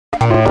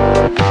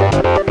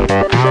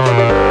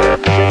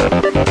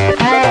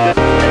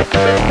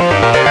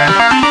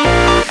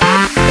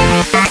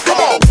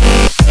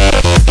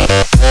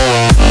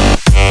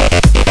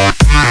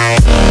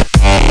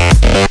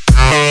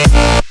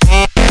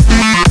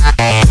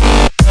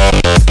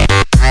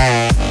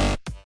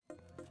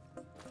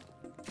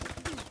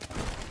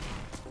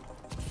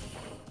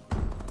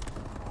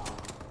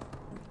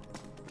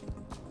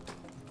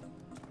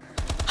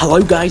Hello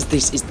guys,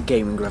 this is the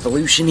Gaming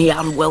Revolution here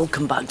and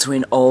welcome back to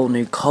an all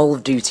new Call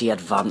of Duty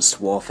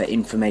Advanced Warfare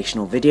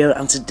informational video,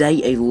 and today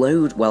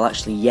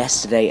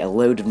yesterday a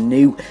load of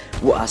new,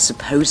 what are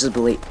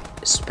supposedly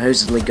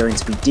going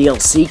to be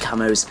DLC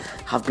camos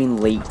have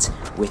been leaked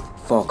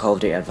for Call of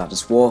Duty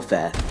Advanced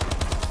Warfare.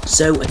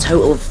 So a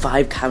total of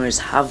 5 camos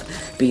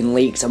have been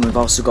leaked, and we've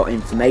also got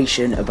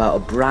information about a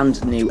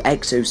brand new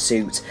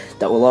Exo-Suit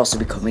that will also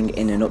be coming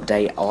in an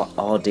update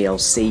or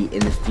DLC in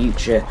the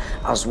future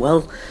as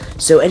well.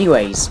 So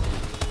anyways,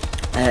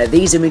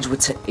 these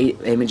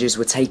images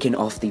were taken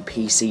off the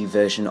PC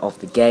version of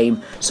the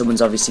game.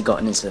 Someone's obviously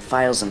gotten into the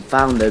files and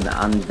found them,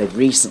 and they've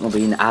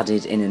recently been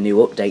added in a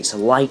new update,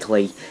 so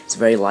it's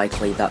very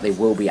likely that they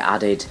will be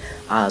added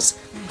as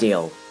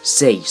DLC.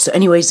 So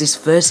anyways, this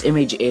first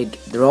image,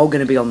 they're all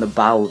going to be on the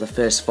bow, the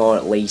first 4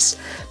 at least.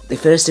 The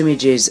first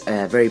image is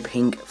a very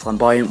pink,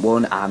 flamboyant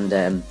one,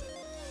 and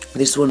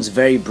this one's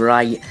very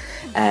bright,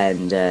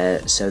 and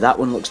so that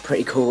one looks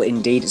pretty cool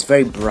indeed. It's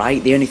very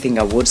bright. The only thing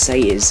I would say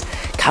is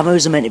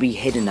camos are meant to be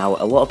hidden now.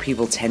 A lot of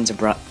people tend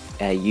to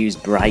use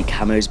bright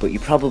camos, but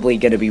you're probably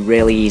going to be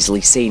really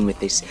easily seen with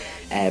this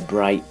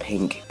bright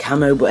pink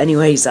camo. But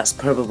anyways, that's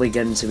probably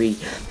going to be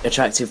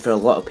attractive for a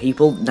lot of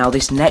people. Now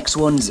this next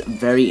one's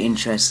very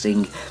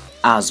interesting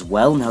as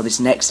well. Now this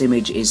next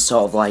image is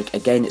sort of like,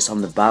 again, it's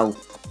on the bow,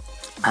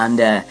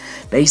 and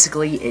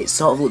basically it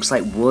sort of looks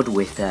like wood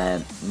with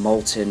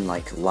molten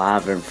like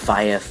lava and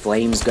fire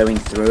flames going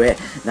through it.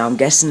 Now I'm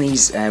guessing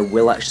these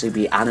will actually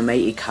be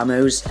animated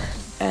camos.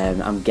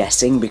 I'm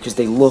guessing, because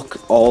they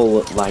look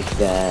all like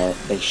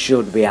they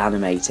should be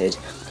animated.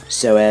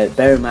 So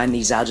bear in mind,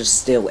 these are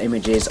just still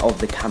images of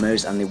the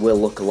camos, and they will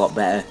look a lot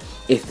better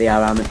if they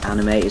are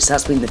animated. So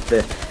that's been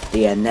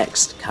the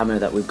next camo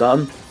that we've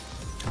gotten,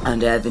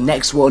 and the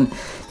next one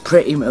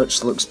pretty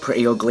much looks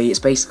pretty ugly. It's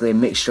basically a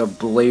mixture of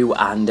blue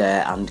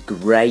and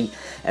grey.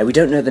 We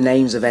don't know the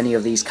names of any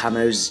of these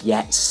camos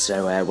yet,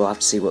 so we'll have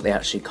to see what they're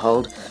actually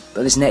called.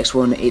 But this next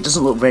one, it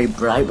doesn't look very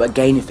bright, but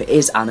again, if it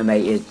is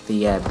animated,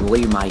 the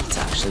blue might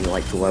actually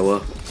like glow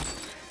up.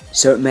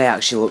 So it may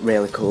actually look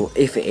really cool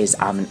if it is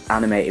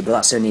animated, but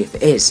that's only if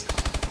it is.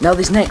 Now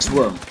this next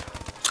one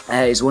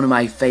is one of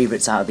my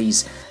favourites out of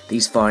these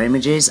 4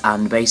 images,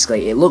 and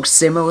basically it looks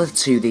similar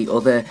to the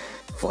other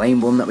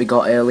flame one that we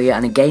got earlier,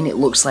 and again it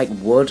looks like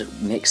wood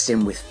mixed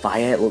in with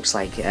fire. It looks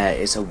like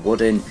it's a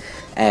wooden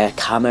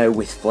camo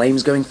with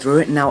flames going through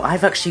it. Now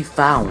I've actually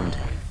found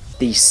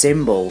the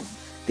symbol,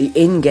 the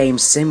in-game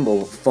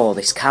symbol for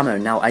this camo.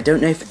 Now I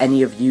don't know if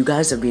any of you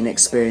guys have been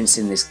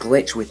experiencing this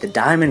glitch with the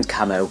diamond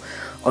camo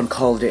on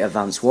Call of Duty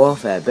Advanced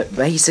Warfare, but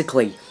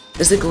basically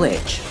there's a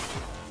glitch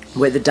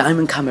where the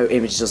diamond camo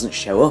image doesn't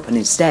show up, and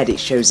instead it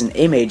shows an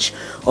image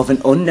of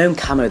an unknown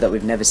camo that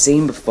we've never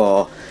seen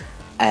before,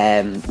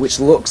 which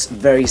looks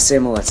very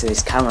similar to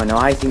this camo. Now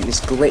I think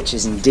this glitch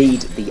is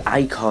indeed the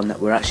icon that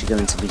we're actually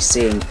going to be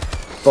seeing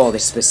for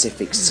this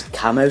specific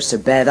camo, so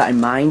bear that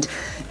in mind.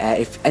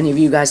 If any of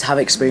you guys have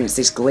experienced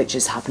this glitch,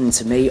 it's happened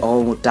to me.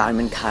 All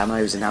diamond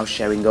camos are now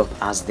showing up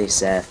as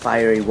this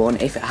fiery one.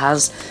 If it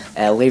has,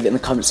 leave it in the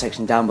comment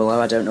section down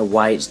below. I don't know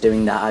why it's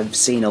doing that. I've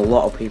seen a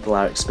lot of people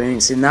are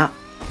experiencing that.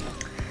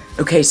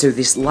 Okay, so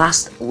this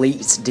last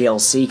leaked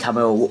DLC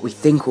camo, or what we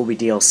think will be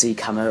DLC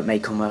camo, it may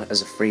come out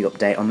as a free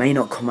update or may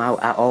not come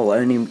out at all.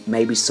 Only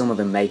maybe some of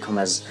them may come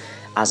as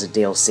a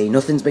DLC.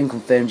 Nothing's been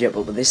confirmed yet,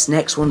 but this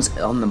next one's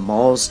on the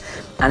Moors,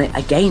 and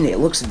again it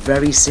looks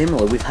very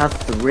similar. We've had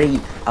 3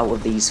 out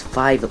of these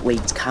 5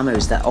 leaked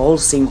camos that all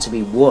seem to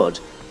be wood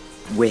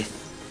with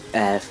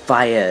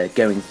fire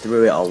going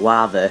through it or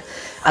lava.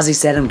 As I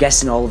said, I'm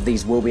guessing all of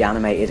these will be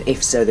animated.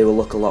 If so, they will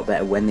look a lot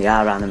better when they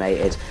are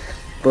animated.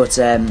 But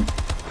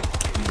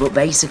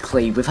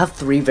basically, we've had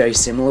 3 very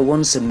similar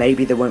ones, so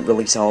maybe they won't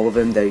release all of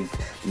them.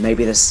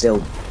 Maybe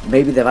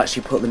they've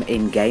actually put them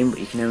in game, but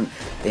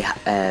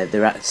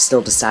they're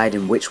still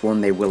deciding which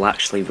one they will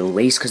actually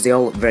release, because they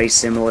all look very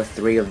similar,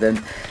 3 of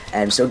them.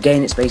 So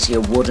again, it's basically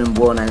a wooden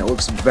one, and it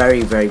looks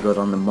very, very good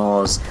on the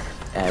Moors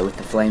with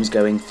the flames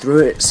going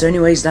through it. So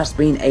anyways, that's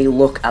been a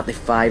look at the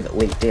 5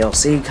 leaked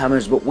DLC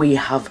camos, but we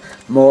have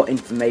more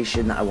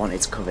information that I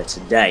wanted to cover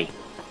today.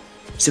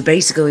 So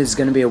basically, there's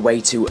going to be a way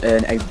to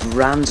earn a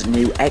brand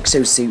new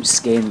Exo-Suit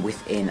skin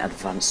within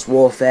Advanced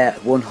Warfare,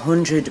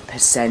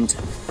 100%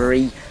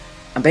 free.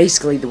 And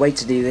basically, the way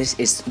to do this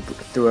is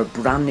through a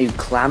brand new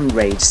clan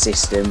raid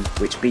system,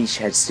 which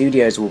Beachhead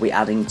Studios will be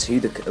adding to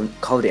the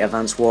Call of Duty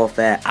Advanced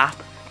Warfare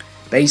app.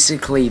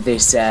 Basically, the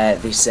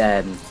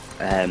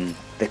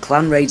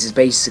clan raids is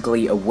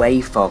basically a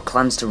way for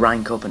clans to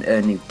rank up and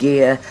earn new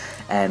gear,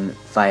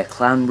 via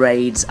clan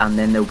raids, and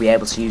then they'll be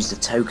able to use the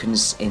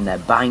tokens in their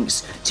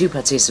banks to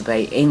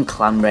participate in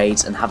clan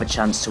raids and have a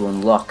chance to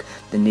unlock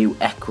the new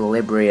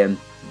Equilibrium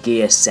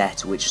gear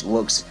set, which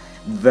looks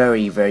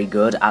very, very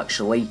good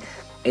actually.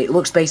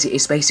 It's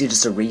basically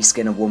just a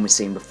reskin of one we've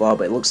seen before,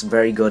 but it looks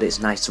very good. It's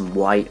nice and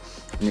white,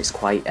 and it's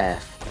quite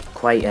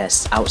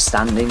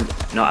outstanding.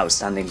 Not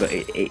outstanding, but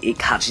it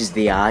catches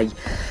the eye.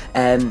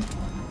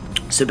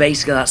 So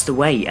basically that's the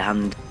way.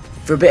 And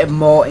for a bit of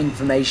more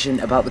information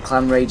about the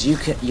clan raids, your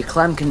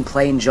clan can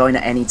play and join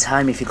at any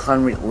time if your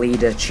clan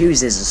leader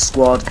chooses a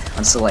squad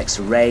and selects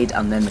a raid,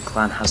 and then the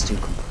clan has to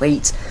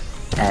complete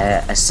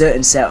a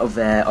certain set of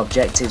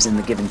objectives in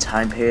the given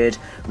time period.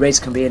 Raids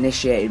can be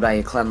initiated by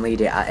your clan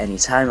leader at any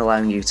time,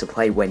 allowing you to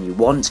play when you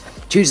want.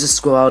 Choose a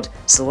squad,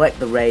 select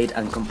the raid,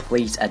 and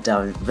complete a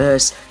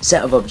diverse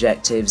set of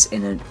objectives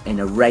in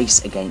a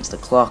race against the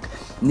clock.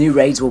 New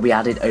raids will be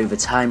added over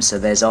time, so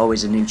there's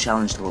always a new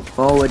challenge to look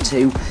forward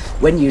to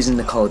when using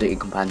the Call of Duty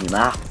Companion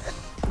app.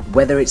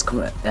 Whether it's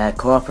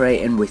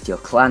cooperating with your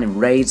clan in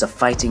raids or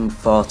fighting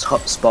for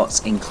top spots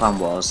in clan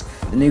wars,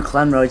 the new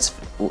clan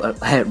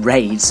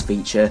raids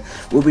feature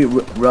will be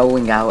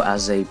rolling out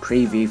as a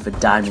preview for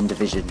Diamond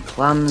Division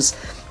clans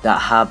that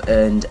have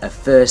earned a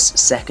first,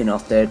 second or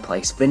third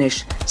place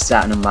finish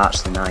starting on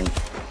March the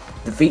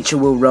 9th. The feature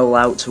will roll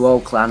out to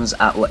all clans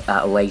at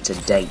a later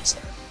date.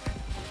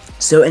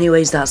 So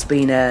anyways, that's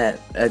been a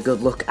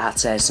good look at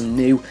some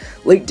new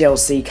leaked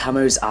DLC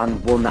camos,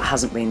 and one that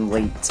hasn't been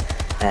leaked,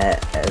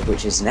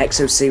 which is an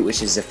Exo-Suit,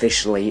 which is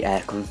officially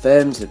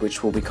confirmed,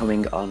 which will be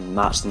coming on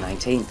March the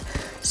 19th.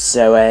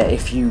 So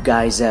if you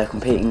guys are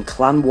competing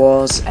clan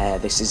wars,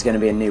 this is going to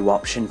be a new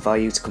option for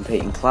you to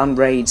compete in clan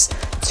raids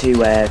to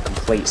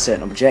complete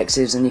certain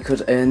objectives, and you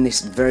could earn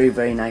this very,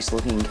 very nice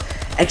looking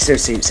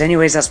Exo-Suit. So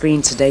anyways, that's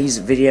been today's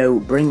video,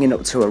 bringing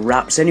up to a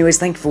wrap. So anyways,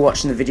 thank you for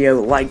watching the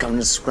video. Like, comment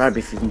and subscribe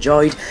if you've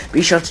enjoyed.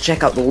 Be sure to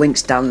check out the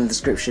links down in the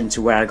description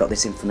to where I got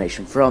this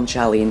information from,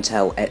 Charlie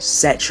Intel,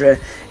 etc.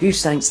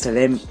 Huge thanks to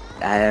them.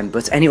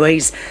 But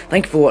anyways,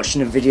 thank you for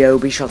watching the video.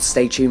 Be sure to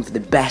stay tuned for the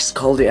best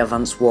Call of Duty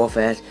Advanced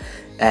Warfare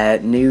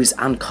news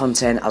and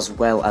content, as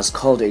well as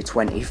Call of Duty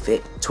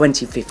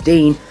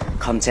 2015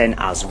 content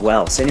as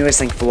well. So anyways,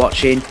 thank you for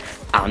watching,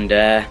 and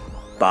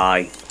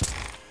bye.